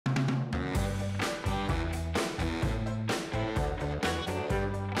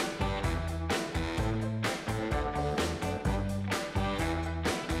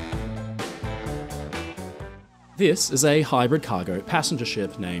This is a hybrid cargo passenger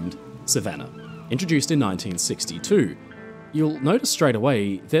ship named Savannah, introduced in 1962. You'll notice straight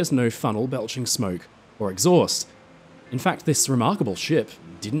away there's no funnel belching smoke or exhaust. In fact, this remarkable ship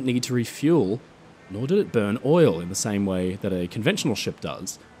didn't need to refuel, nor did it burn oil in the same way that a conventional ship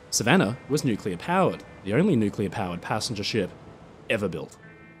does. Savannah was nuclear-powered, the only nuclear-powered passenger ship ever built.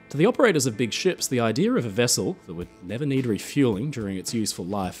 To the operators of big ships, the idea of a vessel that would never need refueling during its useful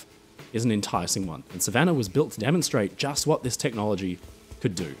life is an enticing one, and Savannah was built to demonstrate just what this technology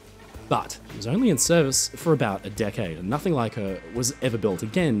could do. But it was only in service for about a decade, and nothing like her was ever built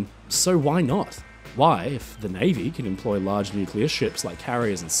again, so why not? Why, if the Navy can employ large nuclear ships like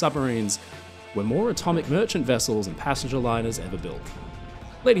carriers and submarines, were more atomic merchant vessels and passenger liners ever built?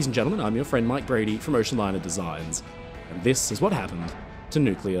 Ladies and gentlemen, I'm your friend Mike Brady from Oceanliner Designs, and this is what happened to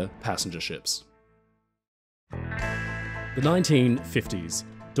nuclear passenger ships. The 1950s,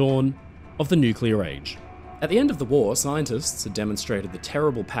 dawn of the nuclear age. At the end of the war, scientists had demonstrated the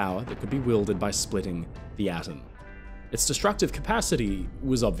terrible power that could be wielded by splitting the atom. Its destructive capacity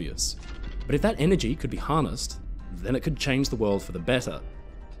was obvious, but if that energy could be harnessed, then it could change the world for the better.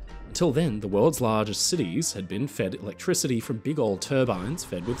 Until then, the world's largest cities had been fed electricity from big old turbines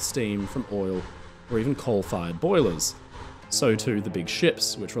fed with steam from oil or even coal-fired boilers. So too the big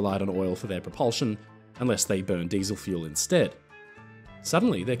ships, which relied on oil for their propulsion, unless they burned diesel fuel instead.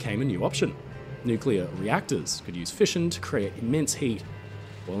 Suddenly, there came a new option. Nuclear reactors could use fission to create immense heat,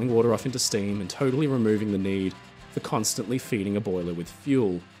 boiling water off into steam and totally removing the need for constantly feeding a boiler with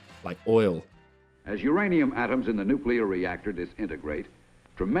fuel, like oil. As uranium atoms in the nuclear reactor disintegrate,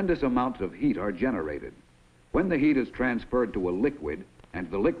 tremendous amounts of heat are generated. When the heat is transferred to a liquid,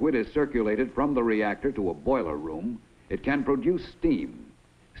 and the liquid is circulated from the reactor to a boiler room, it can produce steam.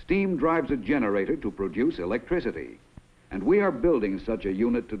 Steam drives a generator to produce electricity. And we are building such a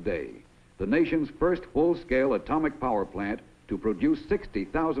unit today, the nation's first full-scale atomic power plant to produce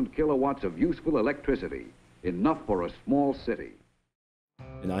 60,000 kilowatts of useful electricity, enough for a small city.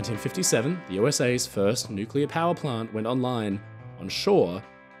 In 1957, the USA's first nuclear power plant went online on shore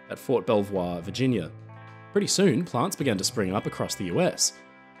at Fort Belvoir, Virginia. Pretty soon, plants began to spring up across the US,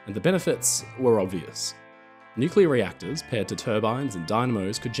 and the benefits were obvious. Nuclear reactors paired to turbines and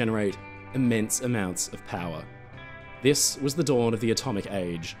dynamos could generate immense amounts of power. This was the dawn of the atomic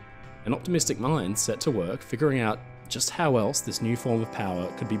age, an optimistic mind set to work figuring out just how else this new form of power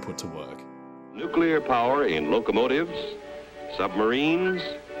could be put to work. Nuclear power in locomotives, submarines,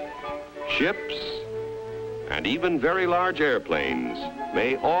 ships, and even very large airplanes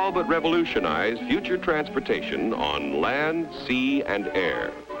may all but revolutionize future transportation on land, sea, and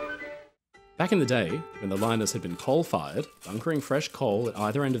air. Back in the day, when the liners had been coal-fired, bunkering fresh coal at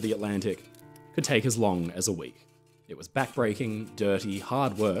either end of the Atlantic could take as long as a week. It was backbreaking, dirty,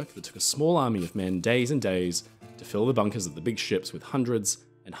 hard work that took a small army of men days and days to fill the bunkers of the big ships with hundreds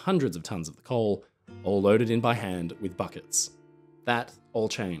and hundreds of tons of the coal, all loaded in by hand with buckets. That all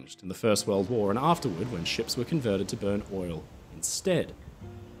changed in the First World War and afterward when ships were converted to burn oil instead.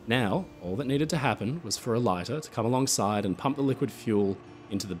 Now, all that needed to happen was for a lighter to come alongside and pump the liquid fuel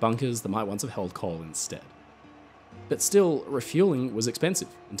into the bunkers that might once have held coal instead. But still, refueling was expensive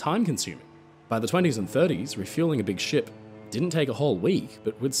and time-consuming. By the 20s and 30s, refueling a big ship didn't take a whole week,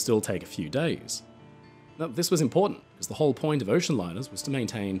 but would still take a few days. Now, this was important, because the whole point of ocean liners was to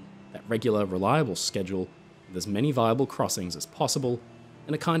maintain that regular, reliable schedule with as many viable crossings as possible,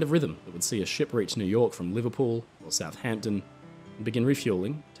 and a kind of rhythm that would see a ship reach New York from Liverpool or Southampton, and begin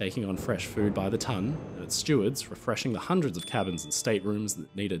refueling, taking on fresh food by the ton, and its stewards refreshing the hundreds of cabins and staterooms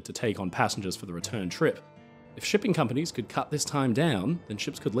that needed to take on passengers for the return trip. If shipping companies could cut this time down, then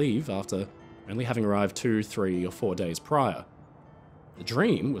ships could leave after only having arrived 2, 3, or 4 days prior. The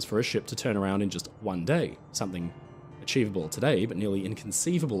dream was for a ship to turn around in just one day, something achievable today but nearly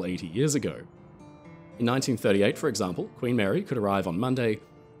inconceivable 80 years ago. In 1938, for example, Queen Mary could arrive on Monday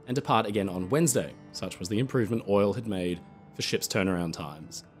and depart again on Wednesday. Such was the improvement oil had made for ships' turnaround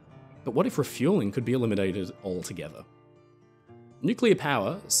times. But what if refueling could be eliminated altogether? Nuclear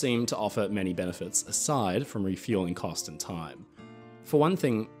power seemed to offer many benefits aside from refueling cost and time. For one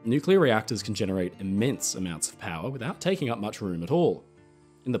thing, nuclear reactors can generate immense amounts of power without taking up much room at all.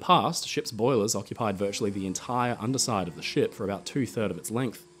 In the past, ships' boilers occupied virtually the entire underside of the ship for about 2/3 of its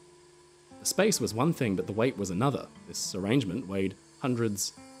length. The space was one thing, but the weight was another. This arrangement weighed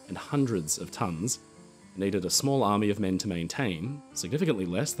hundreds and hundreds of tons, and needed a small army of men to maintain, significantly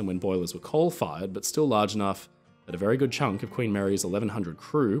less than when boilers were coal-fired, but still large enough that a very good chunk of Queen Mary's 1,100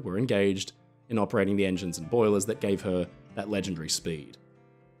 crew were engaged in operating the engines and boilers that gave her that legendary speed.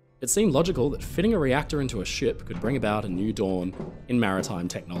 It seemed logical that fitting a reactor into a ship could bring about a new dawn in maritime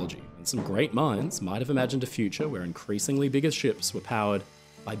technology, and some great minds might have imagined a future where increasingly bigger ships were powered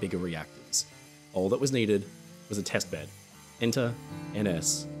by bigger reactors. All that was needed was a testbed. Enter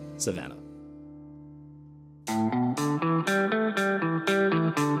NS Savannah.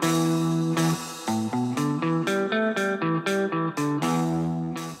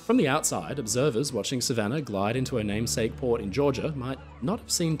 From the outside, observers watching Savannah glide into her namesake port in Georgia might not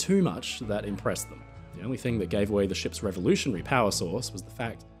have seen too much that impressed them. The only thing that gave away the ship's revolutionary power source was the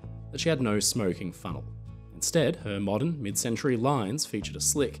fact that she had no smoking funnel. Instead, her modern, mid-century lines featured a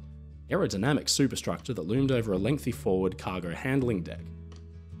slick, aerodynamic superstructure that loomed over a lengthy forward cargo handling deck.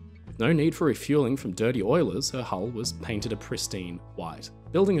 With no need for refueling from dirty oilers, her hull was painted a pristine white.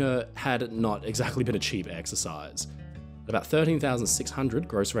 Building her had not exactly been a cheap exercise. At about 13,600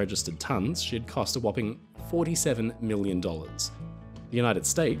 gross registered tons, she'd cost a whopping $47 million. The United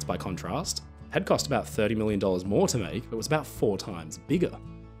States, by contrast, had cost about $30 million more to make, but was about 4 times bigger.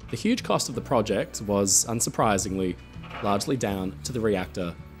 The huge cost of the project was, unsurprisingly, largely down to the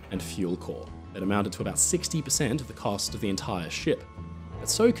reactor and fuel core. It amounted to about 60% of the cost of the entire ship. But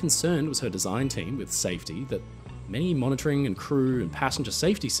so concerned was her design team with safety that many monitoring and crew and passenger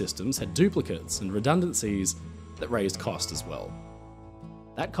safety systems had duplicates and redundancies that raised cost as well.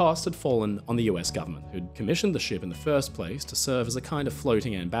 That cost had fallen on the US government, who'd commissioned the ship in the first place to serve as a kind of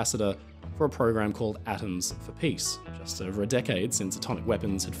floating ambassador for a program called Atoms for Peace, just over a decade since atomic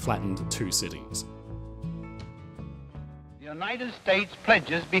weapons had flattened 2 cities. The United States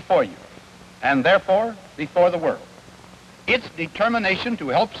pledges before you, and therefore before the world, its determination to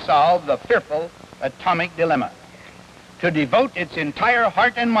help solve the fearful atomic dilemma, to devote its entire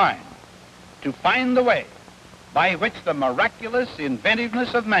heart and mind to find the way by which the miraculous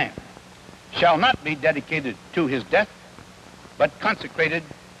inventiveness of man shall not be dedicated to his death, but consecrated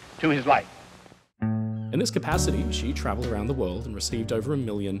to his life. In this capacity, she travelled around the world and received over 1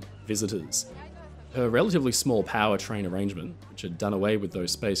 million visitors. Her relatively small powertrain arrangement, which had done away with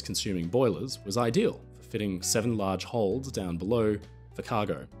those space-consuming boilers, was ideal for fitting 7 large holds down below for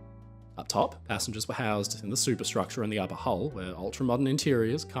cargo. Up top, passengers were housed in the superstructure in the upper hull, where ultra-modern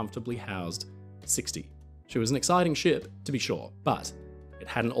interiors comfortably housed 60. She was an exciting ship, to be sure, but it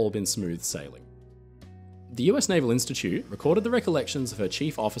hadn't all been smooth sailing. The US Naval Institute recorded the recollections of her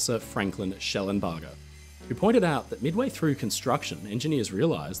chief officer, Franklin Schellenberger, who pointed out that midway through construction, engineers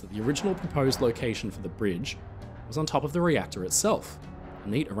realised that the original proposed location for the bridge was on top of the reactor itself. A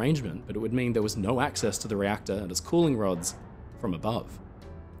neat arrangement, but it would mean there was no access to the reactor and its cooling rods from above.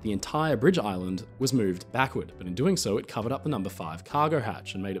 The entire bridge island was moved backward, but in doing so it covered up the number 5 cargo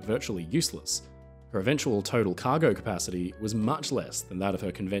hatch and made it virtually useless. Her eventual total cargo capacity was much less than that of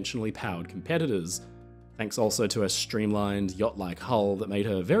her conventionally powered competitors, thanks also to her streamlined, yacht-like hull that made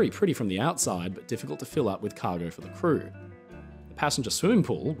her very pretty from the outside but difficult to fill up with cargo for the crew. The passenger swimming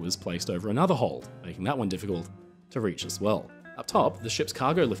pool was placed over another hold, making that one difficult to reach as well. Up top, the ship's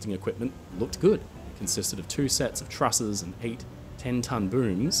cargo lifting equipment looked good. It consisted of 2 sets of trusses and 8 10-ton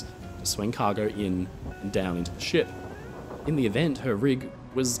booms to swing cargo in and down into the ship. In the event, her rig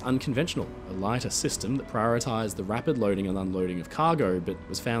was unconventional, a lighter system that prioritised the rapid loading and unloading of cargo, but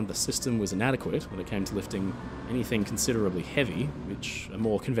was found the system was inadequate when it came to lifting anything considerably heavy, which a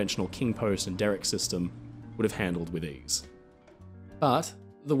more conventional king post and derrick system would have handled with ease. But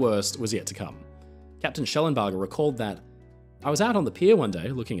the worst was yet to come. Captain Schellenberger recalled that, "I was out on the pier one day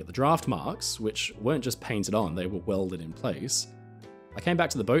looking at the draft marks, which weren't just painted on, they were welded in place. I came back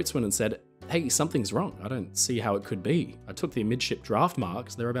to the boatswain and said, 'Hey, something's wrong. I don't see how it could be.' I took the midship draft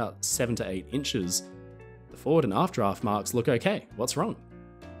marks. They're about 7 to 8 inches. The forward and aft draft marks look okay. What's wrong?"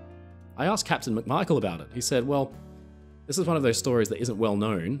 I asked Captain McMichael about it. He said, "Well, this is one of those stories that isn't well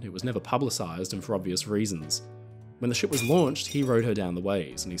known. It was never publicised, and for obvious reasons. When the ship was launched, he rowed her down the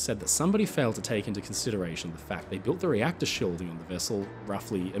ways, and he said that somebody failed to take into consideration the fact they built the reactor shielding on the vessel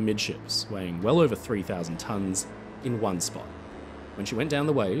roughly amidships, weighing well over 3,000 tons in one spot. When she went down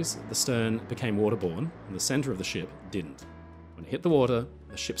the ways, the stern became waterborne, and the centre of the ship didn't. When it hit the water,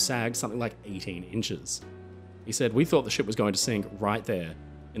 the ship sagged something like 18 inches. He said, "We thought the ship was going to sink right there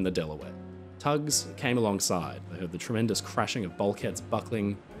in the Delaware." Tugs came alongside. They heard the tremendous crashing of bulkheads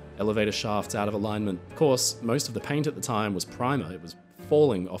buckling, elevator shafts out of alignment. Of course, most of the paint at the time was primer. It was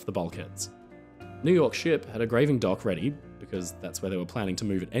falling off the bulkheads. New York ship had a graving dock ready, because that's where they were planning to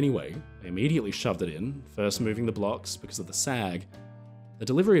move it anyway. They immediately shoved it in, first moving the blocks because of the sag. The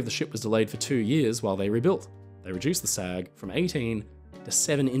delivery of the ship was delayed for 2 years while they rebuilt. They reduced the sag from 18 to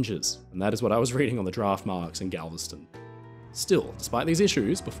 7 inches, and that is what I was reading on the draft marks in Galveston. Still, despite these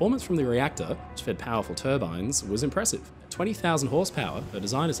issues, performance from the reactor, which fed powerful turbines, was impressive. At 20,000 horsepower, her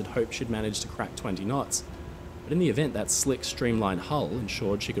designers had hoped she'd manage to crack 20 knots, but but in the event that slick, streamlined hull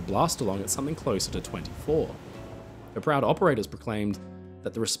ensured she could blast along at something closer to 24. Her proud operators proclaimed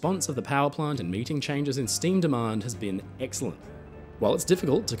that the response of the power plant in meeting changes in steam demand has been excellent. While it's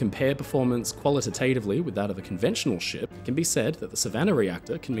difficult to compare performance qualitatively with that of a conventional ship, it can be said that the Savannah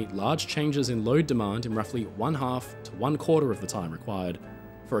reactor can meet large changes in load demand in roughly 1/2 to 1/4 of the time required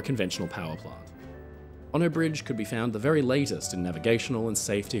for a conventional power plant. On her bridge could be found the very latest in navigational and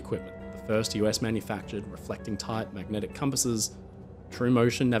safety equipment, the first US manufactured reflecting type magnetic compasses, true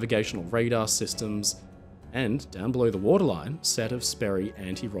motion navigational radar systems, and down below the waterline, a set of Sperry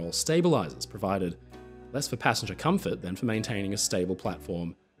anti-roll stabilizers provided less for passenger comfort than for maintaining a stable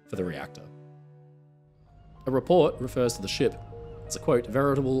platform for the reactor. A report refers to the ship as a, quote,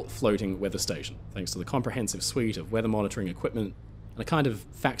 veritable floating weather station, thanks to the comprehensive suite of weather monitoring equipment and a kind of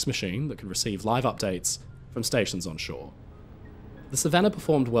fax machine that could receive live updates from stations on shore. The Savannah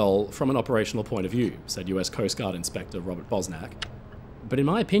performed well from an operational point of view, said US Coast Guard Inspector Robert Bosnack, but in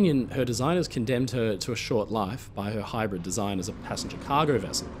my opinion, her designers condemned her to a short life by her hybrid design as a passenger cargo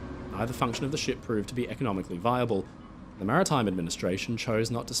vessel. Neither function of the ship proved to be economically viable. The Maritime Administration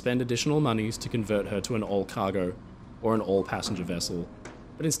chose not to spend additional monies to convert her to an all-cargo or an all-passenger vessel,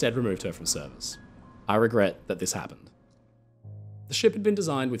 but instead removed her from service. I regret that this happened. The ship had been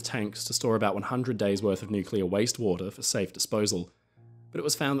designed with tanks to store about 100 days' worth of nuclear wastewater for safe disposal, but it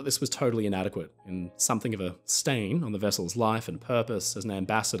was found that this was totally inadequate, and something of a stain on the vessel's life and purpose as an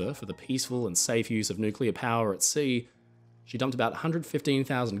ambassador for the peaceful and safe use of nuclear power at sea. She dumped about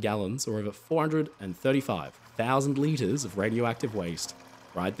 115,000 gallons, or over 435,000 litres of radioactive waste,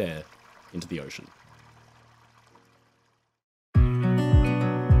 right there into the ocean.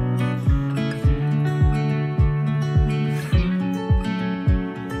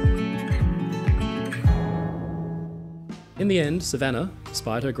 In the end, Savannah,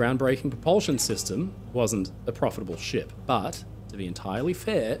 despite her groundbreaking propulsion system, wasn't a profitable ship, but, to be entirely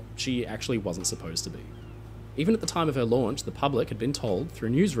fair, she actually wasn't supposed to be. Even at the time of her launch, the public had been told through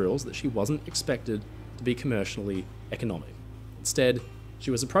newsreels that she wasn't expected to be commercially economic. Instead,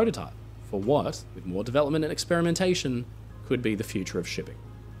 she was a prototype for what, with more development and experimentation, could be the future of shipping.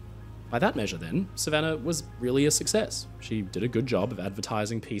 By that measure then, Savannah was really a success. She did a good job of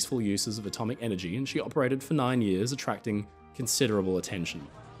advertising peaceful uses of atomic energy, and she operated for 9 years, attracting considerable attention.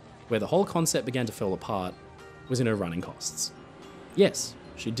 Where the whole concept began to fall apart was in her running costs. Yes,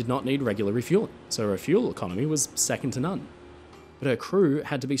 she did not need regular refueling, so her fuel economy was second to none. But her crew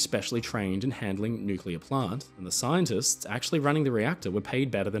had to be specially trained in handling nuclear plant, and the scientists actually running the reactor were paid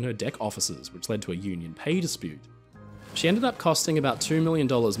better than her deck officers, which led to a union pay dispute. She ended up costing about $2 million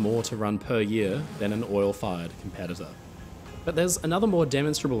more to run per year than an oil-fired competitor. But there's another more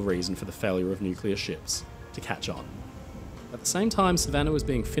demonstrable reason for the failure of nuclear ships to catch on. At the same time Savannah was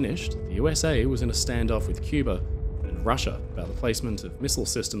being finished, the USA was in a standoff with Cuba and Russia about the placement of missile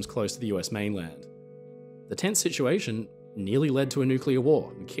systems close to the US mainland. The tense situation nearly led to a nuclear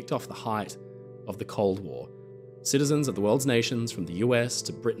war and kicked off the height of the Cold War. Citizens of the world's nations, from the US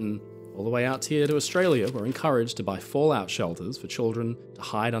to Britain, all the way out here to Australia, were encouraged to buy fallout shelters for children to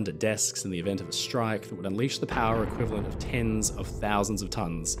hide under desks in the event of a strike that would unleash the power equivalent of tens of thousands of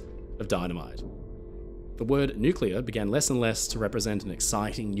tons of dynamite. The word nuclear began less and less to represent an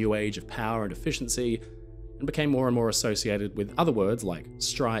exciting new age of power and efficiency, and became more and more associated with other words like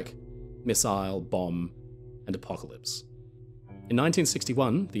strike, missile, bomb, and apocalypse. In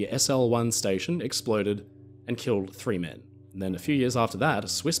 1961, the SL-1 station exploded and killed 3 men. And then a few years after that, a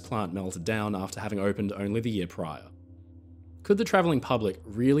Swiss plant melted down after having opened only the year prior. Could the travelling public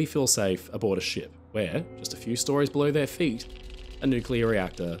really feel safe aboard a ship where, just a few stories below their feet, a nuclear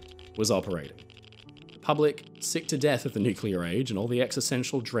reactor was operating? The public, sick to death of the nuclear age and all the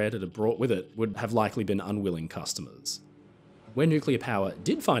existential dread it had brought with it, would have likely been unwilling customers. Where nuclear power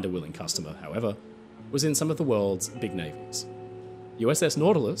did find a willing customer, however, was in some of the world's big navies. The USS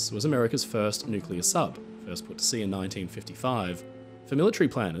Nautilus was America's first nuclear sub, first put to sea in 1955. For military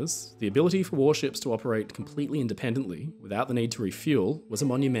planners, the ability for warships to operate completely independently, without the need to refuel, was a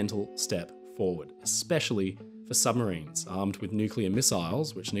monumental step forward, especially for submarines armed with nuclear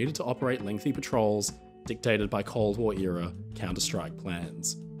missiles which needed to operate lengthy patrols dictated by Cold War-era counter-strike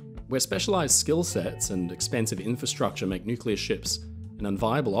plans. Where specialised skill sets and expensive infrastructure make nuclear ships an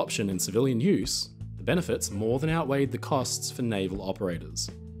unviable option in civilian use, the benefits more than outweighed the costs for naval operators.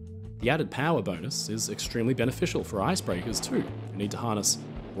 The added power bonus is extremely beneficial for icebreakers too, who need to harness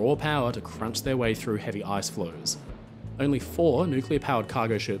raw power to crunch their way through heavy ice flows. Only 4 nuclear-powered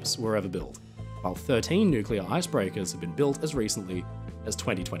cargo ships were ever built, while 13 nuclear icebreakers have been built as recently as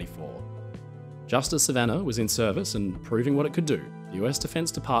 2024. Just as Savannah was in service and proving what it could do, the US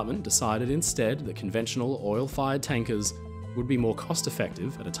Defense Department decided instead that conventional oil-fired tankers would be more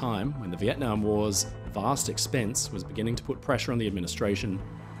cost-effective at a time when the Vietnam War's vast expense was beginning to put pressure on the administration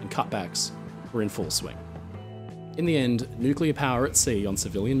and cutbacks were in full swing. In the end, nuclear power at sea on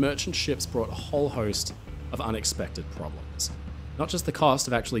civilian merchant ships brought a whole host of unexpected problems. Not just the cost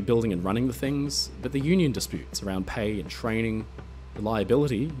of actually building and running the things, but the union disputes around pay and training, the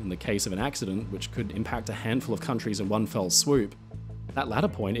liability in the case of an accident which could impact a handful of countries in one fell swoop. That latter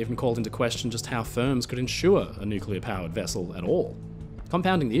point even called into question just how firms could insure a nuclear-powered vessel at all.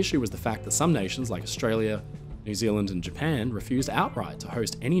 Compounding the issue was the fact that some nations like Australia, New Zealand and Japan refused outright to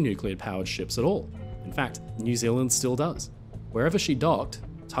host any nuclear-powered ships at all. In fact, New Zealand still does. Wherever she docked,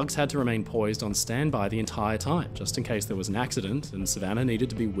 tugs had to remain poised on standby the entire time, just in case there was an accident and Savannah needed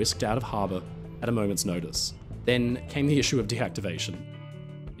to be whisked out of harbour at a moment's notice. Then came the issue of deactivation.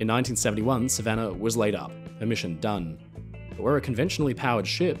 In 1971, Savannah was laid up, her mission done. But where a conventionally powered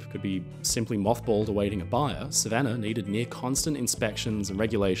ship could be simply mothballed awaiting a buyer, Savannah needed near constant inspections and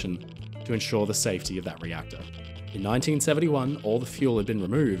regulation to ensure the safety of that reactor. In 1971, all the fuel had been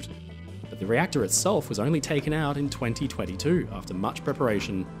removed, but the reactor itself was only taken out in 2022 after much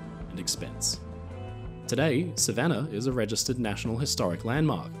preparation and expense. Today, Savannah is a registered National Historic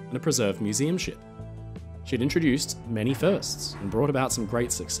Landmark and a preserved museum ship. She'd introduced many firsts and brought about some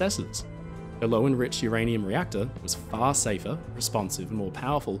great successes. Her low-enriched uranium reactor was far safer, responsive, and more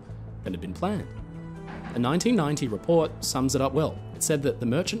powerful than had been planned. A 1990 report sums it up well. It said that the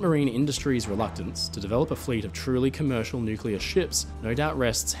merchant marine industry's reluctance to develop a fleet of truly commercial nuclear ships no doubt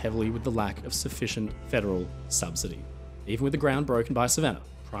rests heavily with the lack of sufficient federal subsidy. Even with the ground broken by Savannah,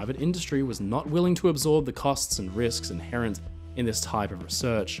 private industry was not willing to absorb the costs and risks inherent in this type of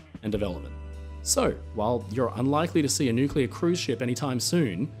research and development. So, while you're unlikely to see a nuclear cruise ship anytime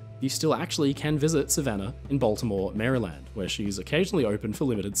soon, you still actually can visit Savannah in Baltimore, Maryland, where she's occasionally open for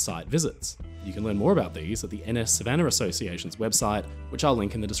limited site visits. You can learn more about these at the NS Savannah Association's website, which I'll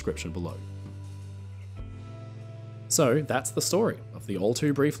link in the description below. So that's the story of the all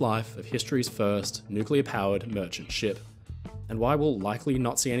too brief life of history's first nuclear-powered merchant ship, and why we'll likely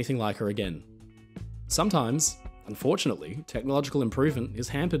not see anything like her again. Sometimes, unfortunately, technological improvement is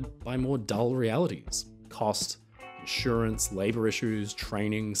hampered by more dull realities: cost, insurance, labour issues,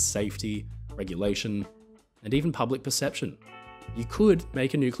 training, safety, regulation, and even public perception. You could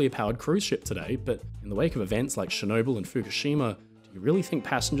make a nuclear-powered cruise ship today, but in the wake of events like Chernobyl and Fukushima, do you really think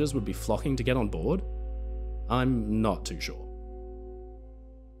passengers would be flocking to get on board? I'm not too sure.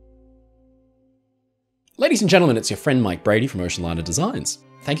 Ladies and gentlemen, it's your friend Mike Brady from Oceanliner Designs.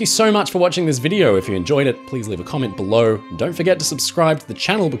 Thank you so much for watching this video. If you enjoyed it, please leave a comment below. And don't forget to subscribe to the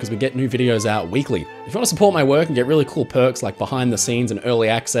channel because we get new videos out weekly. If you want to support my work and get really cool perks like behind the scenes and early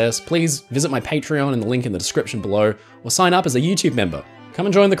access, please visit my Patreon in the link in the description below, or sign up as a YouTube member. Come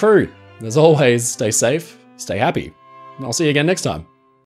and join the crew. And as always, stay safe, stay happy, and I'll see you again next time.